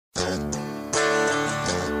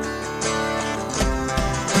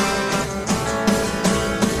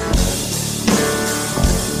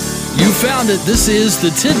found it. This is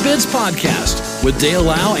the Tidbits Podcast with Dale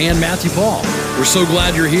Lau and Matthew Paul. We're so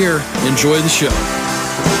glad you're here. Enjoy the show.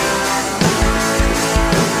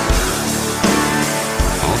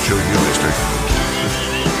 I'll show you, mister.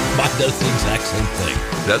 Mine does the exact same thing.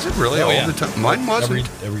 Does it really? All the time? Mine wasn't.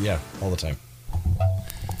 Yeah, all the time.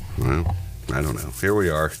 Well, I don't know. Here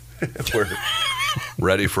we are. We're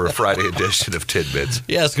ready for a Friday edition of Tidbits.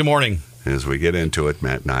 Yes, good morning. As we get into it,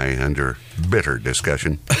 Matt and I under bitter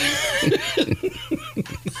discussion.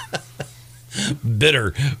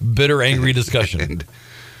 bitter, angry discussion.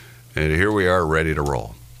 and here we are ready to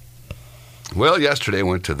roll. Well, yesterday I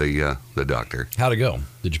went to the doctor. How'd it go?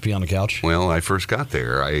 Did you pee on the couch? Well, I first got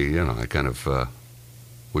there. I kind of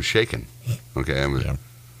was shaking. Okay, and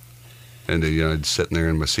I'm sitting there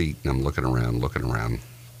in my seat and I'm looking around,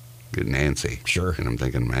 getting antsy. Sure. And I'm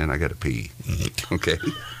thinking, man, I got to pee. Okay.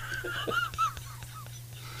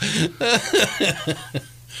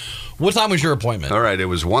 What time was your appointment? All right, it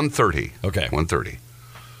was 1:30. Okay. 1:30.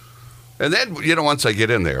 And then, once I get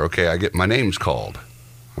in there, okay, I get my name's called.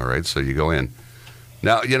 All right, so you go in.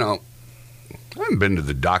 Now, I haven't been to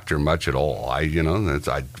the doctor much at all. I've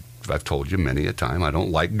told you many a time, I don't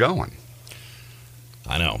like going.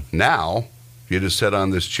 I know. Now, you just sit on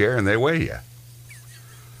this chair and they weigh you.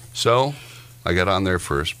 So, I got on there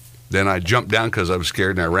first. Then I jumped down because I was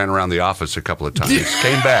scared, and I ran around the office a couple of times.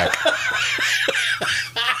 Came back.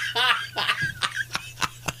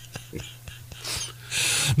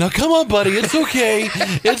 Now, come on, buddy. It's okay.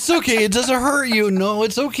 It's okay. It doesn't hurt you. No,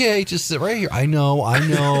 it's okay. Just sit right here. I know. I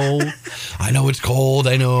know it's cold.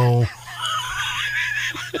 I know.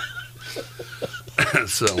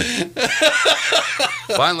 So,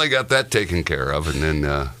 finally got that taken care of, and then...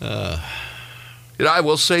 I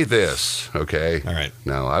will say this, okay? All right.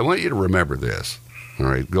 Now, I want you to remember this, all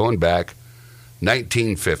right? Going back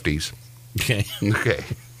 1950s. Okay. Okay.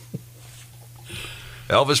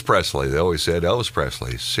 Elvis Presley, they always said Elvis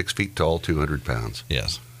Presley, 6 feet tall, 200 pounds.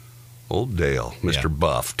 Yes. Old Dale, Mr.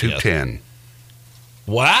 Buff, 210. Yes.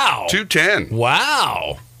 Wow. 210.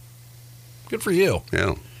 Wow. Good for you.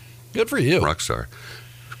 Yeah. Good for you. Rock star.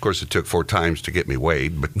 Of course, it took 4 times to get me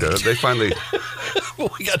weighed, but they finally...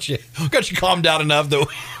 We got you calmed down enough, though.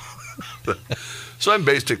 So I'm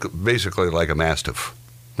basically like a Mastiff,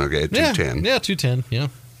 okay, at 210. Yeah, 210, yeah.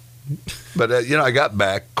 But, I got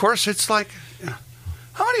back. Of course, it's like,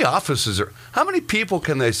 how many offices how many people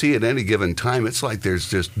can they see at any given time? It's like there's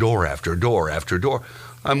just door after door after door.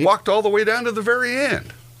 I'm walked all the way down to the very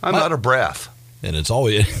end. I'm out of breath. And it's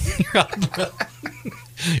always, you're out of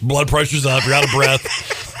breath. Blood pressure's up, you're out of breath.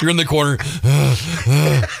 You're in the corner.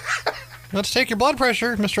 Let's take your blood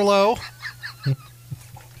pressure, Mr. Lowe.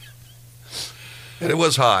 And it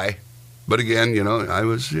was high. But again, I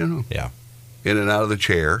was, Yeah. in and out of the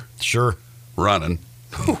chair. Sure. Running.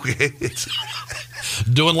 Okay.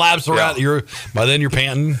 Doing laps around. By then you're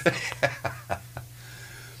panting.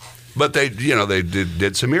 But they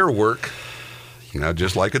did some ear work.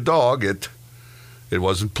 Just like a dog, it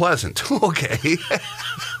wasn't pleasant. Okay.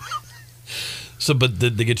 So, but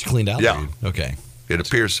did they get you cleaned out? Yeah. Dude? Okay. It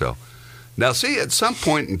appears so. Now, see, at some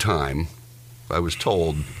point in time, I was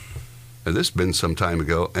told, and this has been some time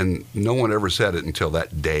ago, and no one ever said it until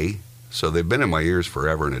that day. So they've been in my ears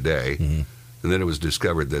forever and a day. Mm-hmm. And then it was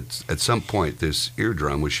discovered that at some point this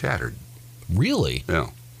eardrum was shattered. Really?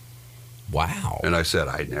 Yeah. Wow. And I said,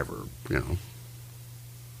 I never,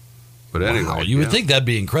 But anyway. Wow. You would think that'd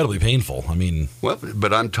be incredibly painful. I mean. Well,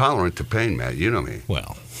 but I'm tolerant to pain, Matt. You know me.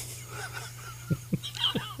 Well.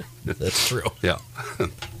 That's true. Yeah.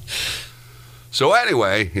 So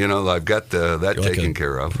anyway, I've got that taken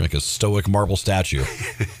care of. Like a stoic marble statue.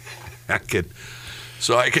 I can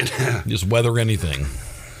just weather anything.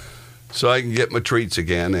 So I can get my treats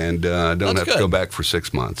again, and I don't have to go back for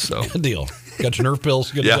 6 months. So good deal. Got your nerve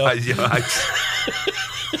pills. Good to go.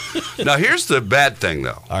 Now here's the bad thing,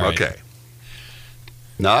 though. All right. Okay.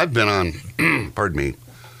 Now I've been on, pardon me,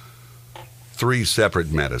 3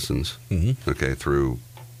 separate medicines. Mm-hmm. Okay, through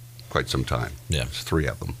quite some time. Yeah, it's 3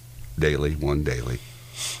 of them, one daily.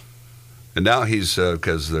 And now he's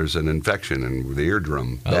because there's an infection in the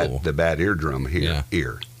eardrum, the bad eardrum here,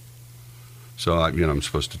 ear. So I'm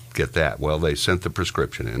supposed to get that. Well, they sent the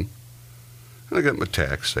prescription in, and I got my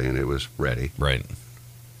text saying it was ready. Right.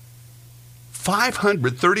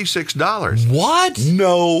 $536. What?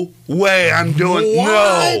 No way! I'm doing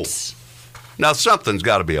no. Now something's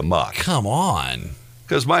got to be a muck. Come on.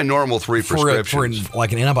 Because my normal 3 prescriptions for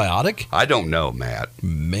like an antibiotic. I don't know, Matt.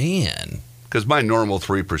 Man. Because my normal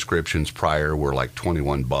 3 prescriptions prior were like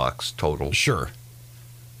 $21 total. Sure.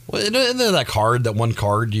 Well, isn't there that card, that one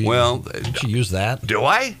card? Don't you use that? Do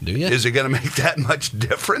I? Do you? Is it going to make that much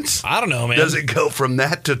difference? I don't know, man. Does it go from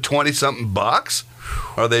that to 20-something bucks?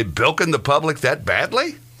 Are they bilking the public that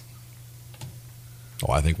badly?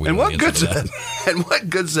 Oh, I think we. And what good's that? And what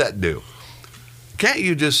good's that do? Can't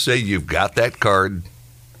you just say you've got that card?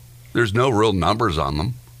 There's no real numbers on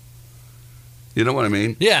them. You know what I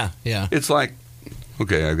mean? Yeah. It's like,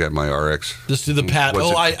 okay, I've got my RX. Just do the pat.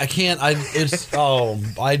 I can't. It's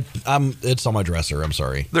on my dresser. I'm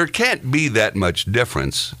sorry. There can't be that much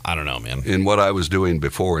difference. I don't know, man. In what I was doing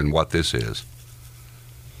before and what this is.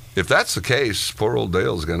 If that's the case, poor old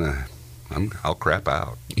Dale's I'll crap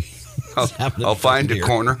out. I'll find a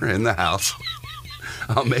corner in the house.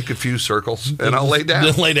 I'll make a few circles and I'll lay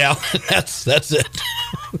down. Lay down. That's it.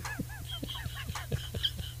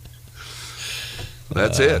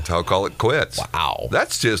 That's it. I'll call it quits. Wow.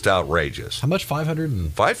 That's just outrageous. How much?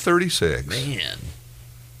 536. Man.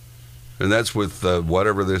 And that's with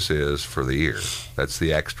whatever this is for the year. That's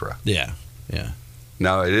the extra. Yeah.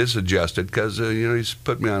 Now, it is adjusted because, he's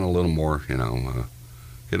put me on a little more, getting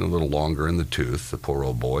a little longer in the tooth. The poor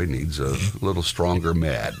old boy needs a little stronger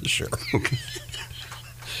med. Sure. Okay.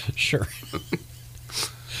 Sure.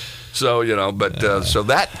 So, so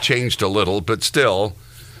that changed a little, but still,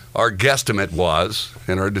 our guesstimate was,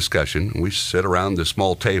 in our discussion, we sit around the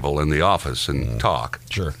small table in the office and talk.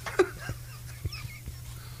 Sure.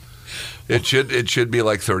 It should be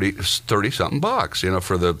like 30-something bucks,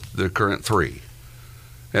 for the current 3.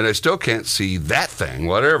 And I still can't see that thing,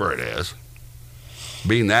 whatever it is,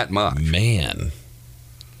 being that much. Man.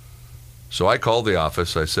 So I called the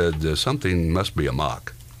office. I said, something must be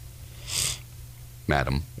amok.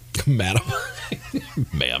 Madam.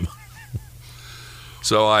 Ma'am.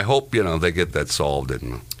 So I hope, they get that solved.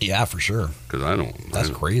 Yeah, for sure. Because That's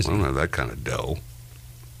crazy. I don't have that kind of dough.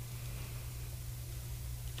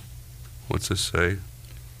 What's this say?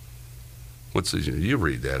 You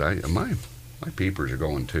read that. My peepers are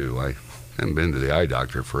going too. I haven't been to the eye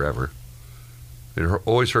doctor forever. It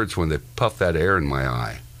always hurts when they puff that air in my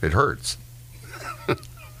eye. It hurts.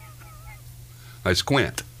 I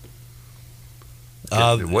squint.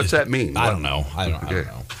 What's that mean? I don't know. I don't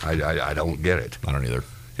know. I don't get it. I don't either.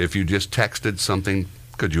 If you just texted something,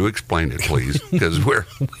 could you explain it, please? Because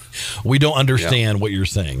we don't understand what you're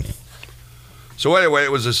saying. So anyway,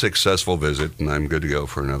 it was a successful visit, and I'm good to go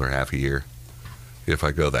for another half a year, if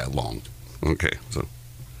I go that long. Okay.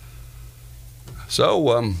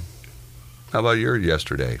 So how about your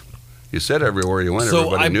yesterday? You said everywhere you went,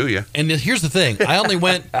 everybody knew you. And here's the thing. I only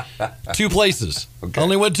went 2 places. Okay. I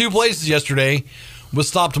only went 2 places yesterday. Was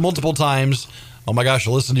stopped multiple times. Oh, my gosh,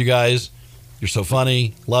 I listened to you guys. You're so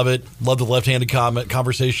funny. Love it. Love the left-handed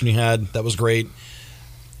conversation you had. That was great.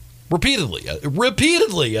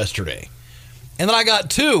 Repeatedly yesterday. And then I got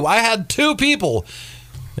 2. I had 2 people.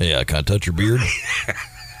 Hey, can I touch your beard?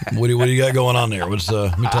 What do you got going on there?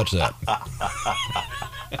 Let me touch that.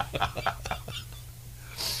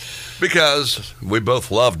 Because we both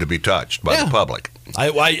love to be touched by the public. I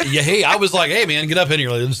was like, hey, man, get up in here.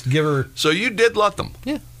 Let's give her. So you did let them?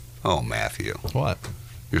 Yeah. Oh, Matthew. What?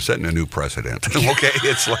 You're setting a new precedent. Okay,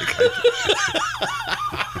 it's like...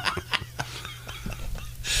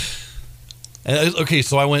 Okay,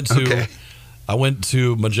 so I went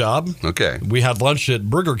to my job. Okay. We had lunch at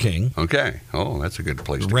Burger King. Okay. Oh, that's a good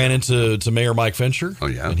place to Ran into Mayor Mike Fincher. Oh,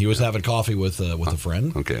 yeah. And he was having coffee with a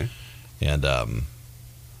friend. Okay. And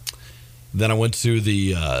then I went to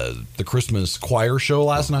the Christmas choir show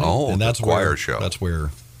last night. Oh, and that's the choir show. That's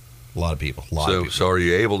where a lot of people. So are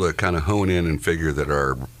you able to kind of hone in and figure that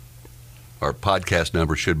our podcast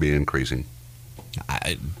numbers should be increasing?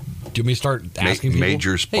 Do we start asking people?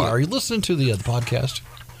 Major spot. Hey, are you listening to the podcast?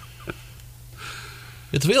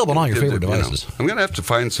 It's available on all your favorite devices. I'm going to have to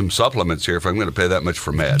find some supplements here if I'm going to pay that much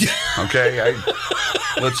for meds. Okay?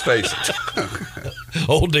 Let's face it.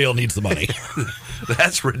 Old Dale needs the money.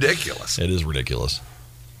 That's ridiculous. It is ridiculous.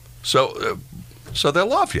 So they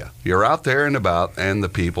love you. You're out there and about, and the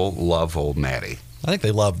people love old Matty. I think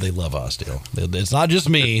they love us, Dale. It's not just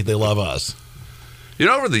me. They love us.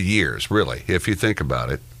 Over the years, really, if you think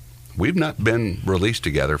about it, we've not been released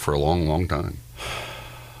together for a long, long time.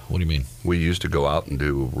 What do you mean? We used to go out and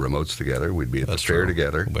do remotes together. We'd be at the fair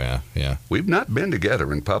together. Yeah. We've not been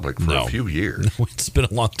together in public for a few years. It's been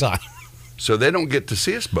a long time. So they don't get to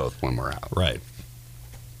see us both when we're out. Right.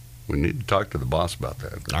 We need to talk to the boss about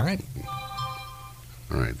that. All right.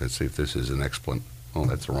 All right, let's see if this is an explanation. Oh,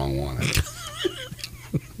 that's the wrong one.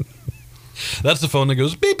 That's the phone that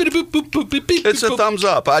goes beep, beep, boop, boop, boop, beep, beep. It's a thumbs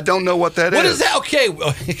up. I don't know what that is. What is that? Okay.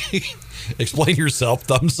 Explain yourself.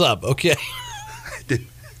 Thumbs up. Okay.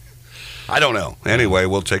 I don't know. Anyway,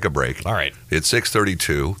 we'll take a break. All right. It's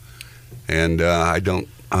 6:32, and I don't.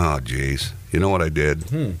 Oh, geez. You know what I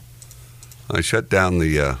did? I shut down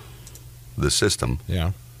the system.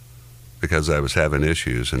 Yeah. Because I was having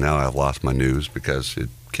issues, and now I've lost my news because it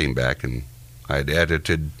came back and I had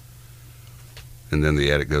edited, and then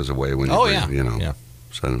the edit goes away when you know. Yeah.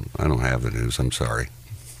 So I don't have the news. I'm sorry.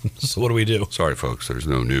 So what do we do? Sorry, folks. There's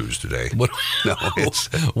no news today. What, No,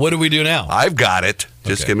 what do we do now? I've got it.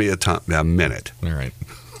 Just Okay. give me a minute. All right.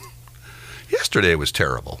 Yesterday was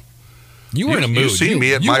terrible. You were in a mood. You've seen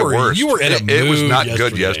me at my worst. You were in a mood. It was not yesterday.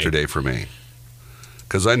 good yesterday for me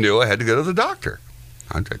because I knew I had to go to the doctor.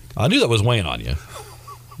 I knew that was weighing on you.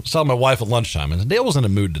 I was telling my wife at lunchtime, and Dale was in a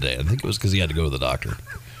mood today. I think it was because he had to go to the doctor.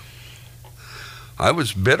 I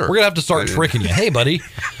was bitter. We're going to have to start tricking you. Hey, buddy,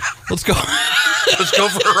 let's go. Let's go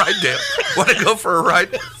for a ride, Dale. Want to go for a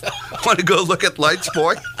ride? Want to go look at lights,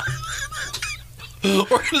 boy? We're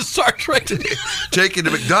going to start tricking you. Take you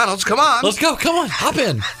to McDonald's. Come on. Let's go. Come on. Hop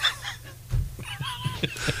in.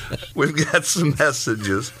 We've got some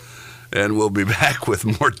messages, and we'll be back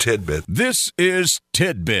with more tidbits. This is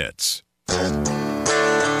Tidbits.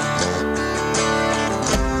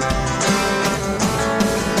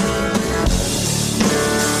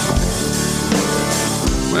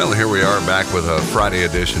 Well, here we are back with a Friday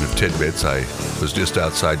edition of Tidbits. I was just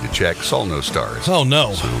outside to check. Saw no stars. Oh,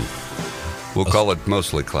 no. We'll call it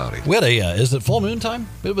mostly cloudy. We had is it full moon time?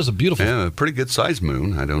 It was a beautiful. Yeah, a pretty good sized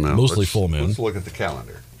moon. I don't know. Mostly full moon. Let's look at the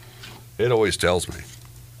calendar. It always tells me.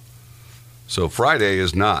 So Friday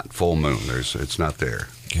is not full moon. It's not there.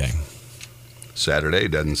 Okay. Saturday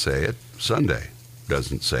doesn't say it. Sunday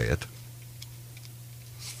doesn't say it.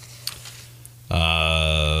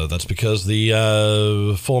 That's because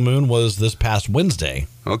the full moon was this past Wednesday.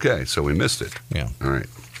 Okay, so we missed it. Yeah. All right.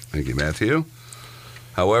 Thank you, Matthew.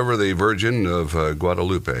 However, the Virgin of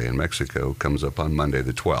Guadalupe in Mexico comes up on Monday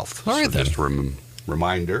the 12th. All right, so then. Just a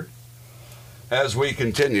reminder. As we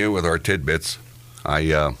continue with our tidbits,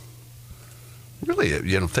 I really,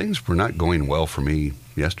 things were not going well for me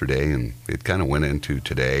yesterday, and it kind of went into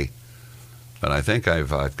today. But I think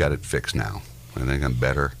I've got it fixed now. I think I'm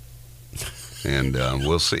better, and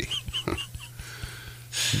we'll see.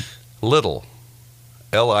 Lidl.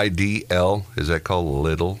 L-I-D-L. Is that called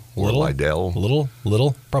Lidl? Or Lidl?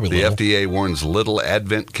 Little? Probably The little. FDA warns Lidl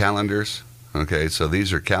Advent calendars. Okay, so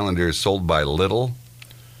these are calendars sold by Lidl,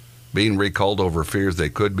 being recalled over fears they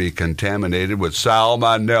could be contaminated with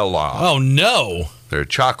salmonella. Oh, no. They're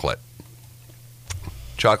chocolate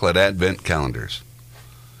Advent calendars.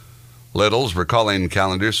 Lidl's recalling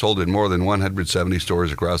calendars sold in more than 170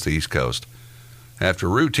 stores across the East Coast after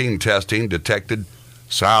routine testing detected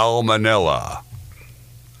salmonella.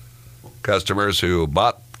 Customers who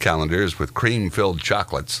bought calendars with cream-filled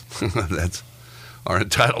chocolates are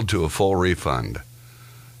entitled to a full refund.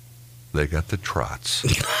 They got the trots.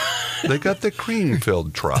 They got the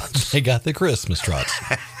cream-filled trots. They got the Christmas trots.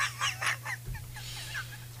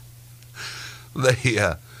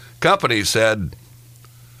 The company said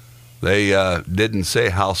they didn't say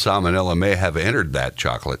how salmonella may have entered that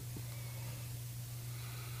chocolate.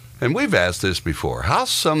 And we've asked this before. How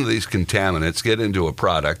some of these contaminants get into a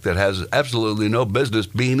product that has absolutely no business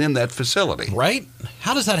being in that facility? Right?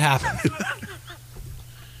 How does that happen?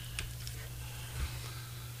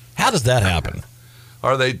 How does that happen?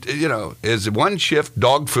 Are they, is one shift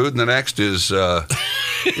dog food and the next is, I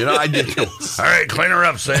did. All right, clean her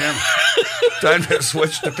up, Sam. Time to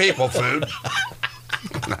switch to people food.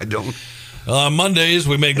 I don't. Mondays,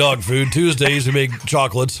 we make dog food. Tuesdays, we make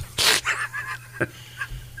chocolates.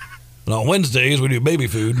 And on Wednesdays, we do baby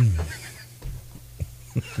food.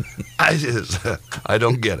 I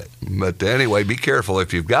don't get it. But anyway, be careful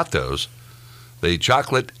if you've got those. The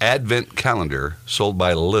chocolate Advent calendar sold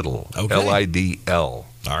by Lidl. Okay. L-I-D-L.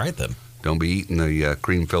 All right, then. Don't be eating the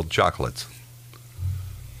cream-filled chocolates.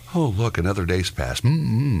 Oh, look, another day's passed.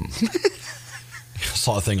 I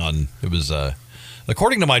saw a thing on, it was,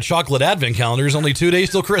 according to my chocolate Advent calendar, there's only 2 days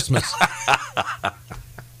till Christmas.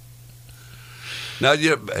 Now,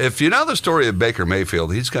 if you know the story of Baker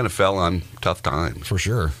Mayfield, he's kind of fell on tough times. For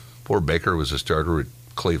sure. Poor Baker was a starter at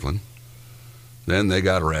Cleveland. Then they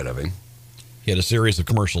got rid of him. He had a series of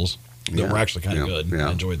commercials that were actually kind of good. Yeah.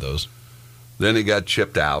 I enjoyed those. Then he got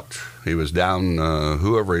shipped out. He was down,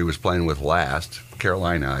 whoever he was playing with last,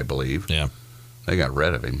 Carolina, I believe. Yeah. They got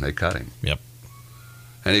rid of him. They cut him. Yep.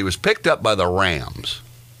 And he was picked up by the Rams.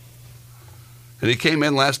 And he came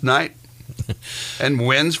in last night and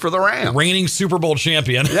wins for the Rams. Reigning Super Bowl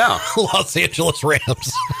champion. Yeah. Los Angeles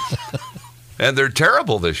Rams. And they're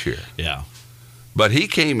terrible this year. Yeah. But he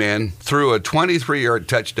came in, threw a 23-yard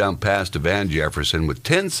touchdown pass to Van Jefferson with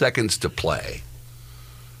 10 seconds to play.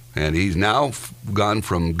 And he's now gone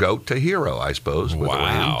from GOAT to hero, I suppose. With wow. The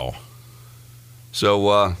Rams.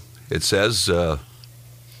 So it says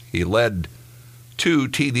he led 2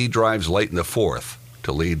 TD drives late in the fourth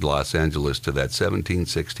to lead Los Angeles to that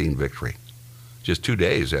 17-16 victory. Just 2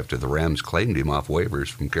 days after the Rams claimed him off waivers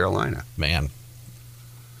from Carolina. Man.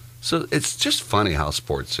 So it's just funny how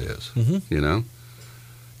sports is, you know?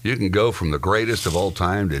 You can go from the greatest of all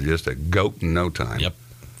time to just a GOAT in no time. Yep,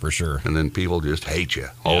 for sure. And then people just hate you.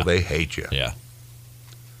 Oh, Yeah. they hate you. Yeah.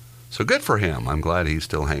 So good for him. I'm glad he's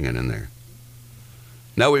still hanging in there.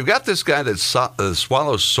 Now, we've got this guy that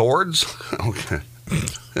swallows swords. Okay.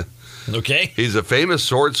 Okay. He's a famous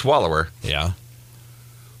sword swallower, Yeah.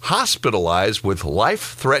 hospitalized with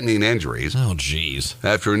life-threatening injuries Oh, geez.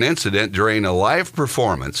 after an incident during a live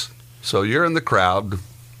performance. So you're in the crowd,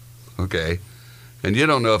 okay, and you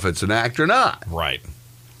don't know if it's an act or not. Right.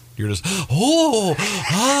 You're just,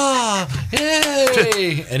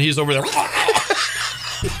 hey. And he's over there.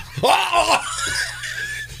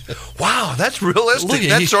 Wow, that's realistic. Look at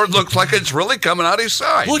That he- sword looks like it's really coming out his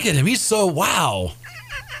side. Look at him. He's so, wow.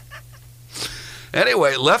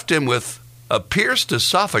 Anyway, it left him with a pierced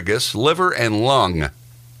esophagus, liver, and lung.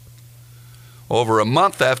 Over a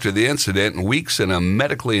month after the incident and weeks in a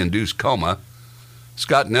medically induced coma,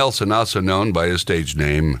 Scott Nelson, also known by his stage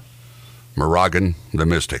name, Morrigan the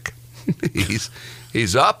Mystic.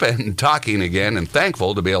 He's up and talking again and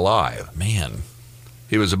thankful to be alive. Man.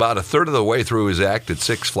 He was about a third of the way through his act at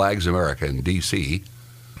Six Flags America in D.C.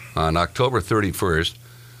 on October 31st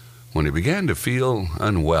when he began to feel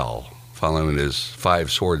unwell following his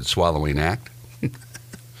 5-sword swallowing act.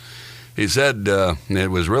 He said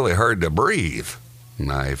it was really hard to breathe,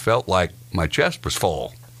 and I felt like my chest was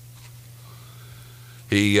full.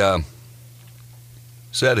 He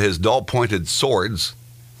said his dull-pointed swords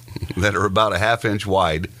that are about a half-inch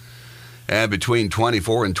wide and between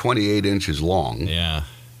 24 and 28 inches long. Yeah.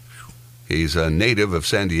 He's a native of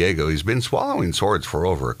San Diego. He's been swallowing swords for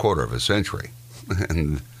over a quarter of a century.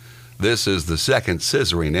 And this is the second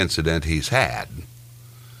scissoring incident he's had.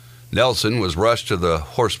 Nelson was rushed to the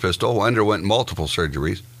horse pistol, underwent multiple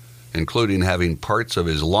surgeries, including having parts of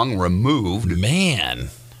his lung removed, Man.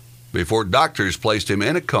 before doctors placed him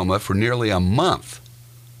in a coma for nearly a month.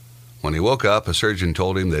 When he woke up, a surgeon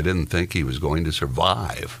told him they didn't think he was going to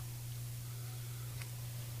survive.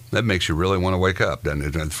 That makes you really want to wake up, doesn't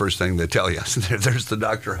it? The first thing they tell you, there's the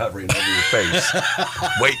doctor hovering over your face,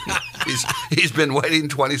 waiting. He's been waiting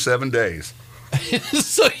 27 days.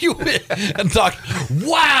 So you went and talked,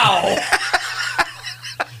 wow.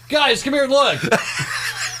 Guys, come here and look.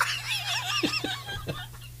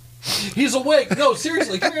 He's awake. No,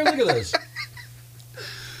 seriously, come here and look at this.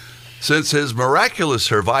 Since his miraculous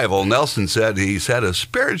survival, Nelson said he's had a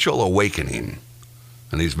spiritual awakening,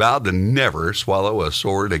 and he's vowed to never swallow a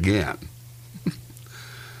sword again.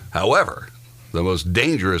 However, the most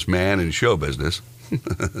dangerous man in show business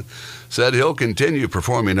said he'll continue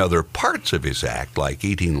performing other parts of his act, like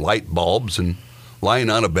eating light bulbs and lying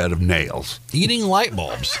on a bed of nails. Eating light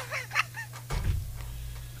bulbs.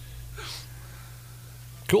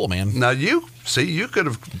 Cool, man. Now, you could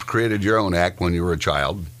have created your own act when you were a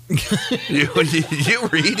child. you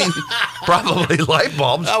were eating probably light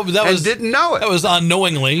bulbs and didn't know it. That was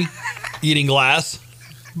unknowingly eating glass,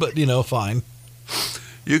 but, fine.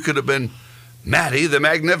 You could have been Matty the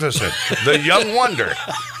Magnificent, the young wonder.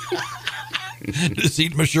 Just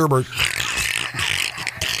eating my sherbet.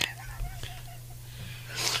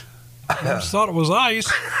 I just thought it was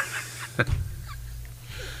ice.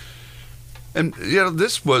 And,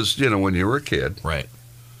 this was, when you were a kid. Right.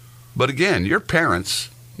 But again, your parents,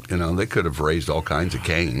 they could have raised all kinds of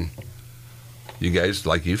Cain. You guys,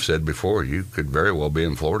 like you've said before, you could very well be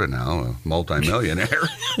in Florida now, a multimillionaire.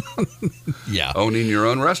 Yeah. Owning your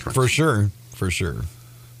own restaurant. For sure. For sure.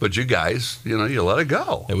 But you guys, you let it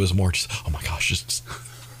go. It was more just, oh my gosh, just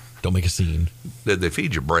don't make a scene. Did they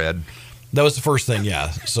feed you bread? That was the first thing, yeah.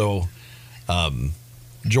 So,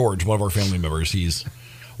 George, one of our family members,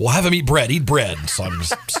 we'll have him eat bread. So I'm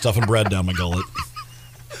just stuffing bread down my gullet.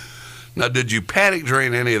 Now, did you panic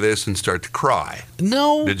during any of this and start to cry?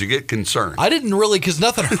 No. Did you get concerned? I didn't really, because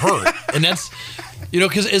nothing hurt. And that's,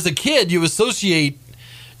 because as a kid, you associate,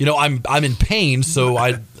 I'm in pain, so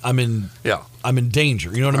I'm in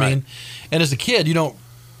danger. You know what I mean? And as a kid, you don't,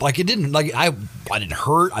 it didn't, I didn't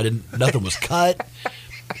hurt. Nothing was cut.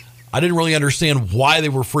 I didn't really understand why they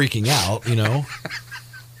were freaking out,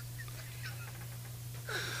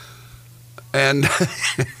 And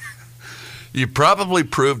you probably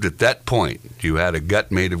proved at that point you had a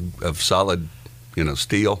gut made of solid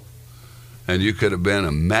steel, and you could have been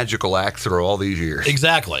a magical act through all these years.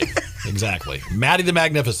 Exactly. Matty the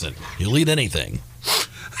Magnificent. He'll eat anything.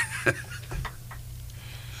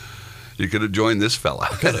 You could have joined this fella.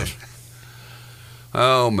 Could have.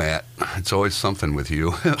 Oh, Matt, it's always something with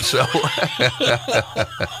you. So,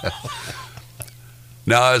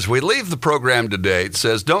 now, as we leave the program today, it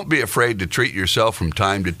says, don't be afraid to treat yourself from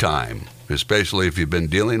time to time, especially if you've been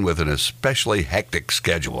dealing with an especially hectic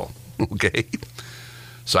schedule. Okay?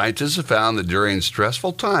 Scientists have found that during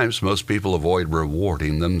stressful times, most people avoid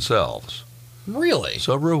rewarding themselves. Really?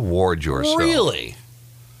 So reward yourself. Really?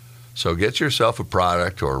 So get yourself a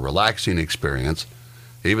product or a relaxing experience,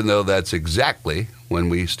 even though that's exactly when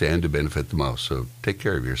we stand to benefit the most. So take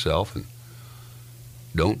care of yourself and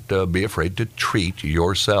don't be afraid to treat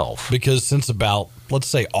yourself. Because since about, let's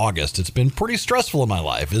say, August, it's been pretty stressful in my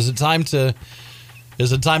life. Is it time to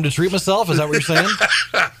treat myself? Is that what you're saying?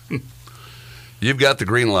 You've got the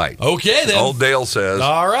green light. Okay, then. Old Dale says.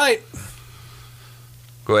 All right.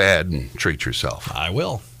 Go ahead and treat yourself. I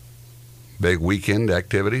will. Big weekend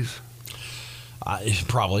activities?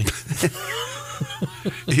 Probably.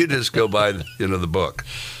 You just go by the book.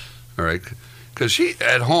 All right? Because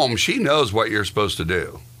at home, she knows what you're supposed to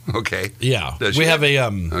do. Okay? Yeah. We have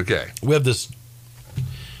okay. We have this,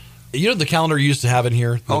 the calendar you used to have in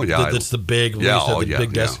here? That's the big,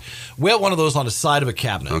 big desk. Yeah. We have one of those on the side of a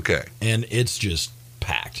cabinet. Okay. And it's just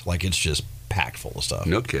packed. Like, it's just packed full of stuff.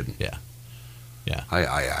 No kidding. Yeah. Yeah.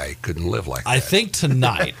 I couldn't live like that. I think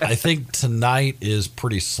tonight is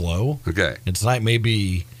pretty slow. Okay. And tonight may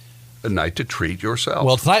be a night to treat yourself.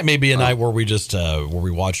 Well, tonight may be a night where we just where we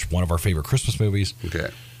watch one of our favorite Christmas movies. Okay.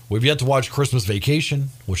 We've yet to watch Christmas Vacation,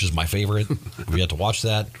 which is my favorite. We've yet to watch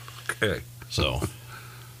that. Okay. So,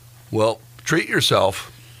 well, treat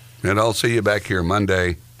yourself, and I'll see you back here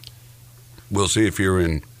Monday. We'll see if you're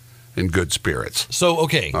in good spirits. So,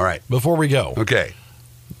 okay. All right. Before we go. Okay.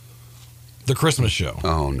 The Christmas show.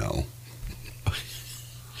 Oh, no.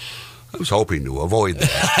 I was hoping to avoid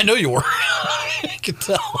that. I know you were. I can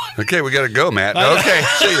tell. Okay, we got to go, Matt. Okay,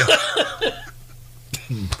 see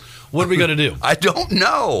you. What are we going to do? I don't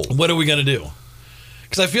know. What are we going to do?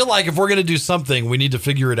 Because I feel like if we're going to do something, we need to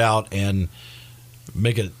figure it out and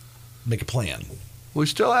make a plan. We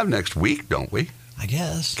still have next week, don't we? I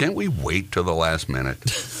guess. Can't we wait till the last minute?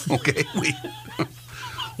 Okay,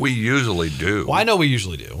 we usually do. Well, I know we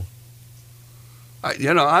usually do.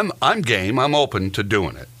 I'm game. I'm open to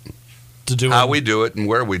doing it. To do how we do it and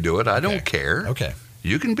where we do it. I don't care. Okay.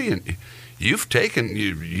 You can be in. You've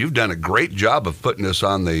done a great job of putting us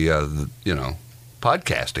on the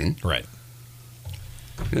podcasting. Right.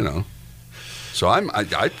 So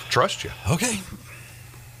I trust you. Okay.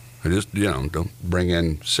 I just don't bring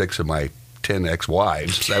in 6 of my 10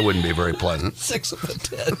 ex-wives. That wouldn't be very pleasant. 6 of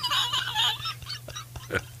the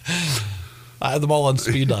 10. I have them all on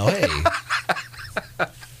speed dial. Hey.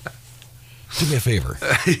 Do me a favor.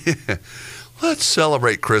 Let's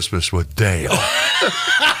celebrate Christmas with Dale.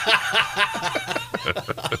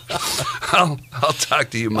 I'll talk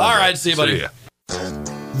to you Monday. All right, see you, buddy. See ya.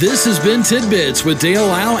 This has been Tidbits with Dale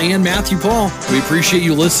Lau and Matthew Paul. We appreciate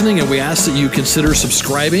you listening, and we ask that you consider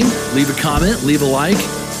subscribing, leave a comment, leave a like,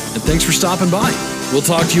 and thanks for stopping by. We'll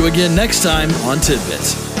talk to you again next time on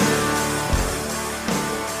Tidbits.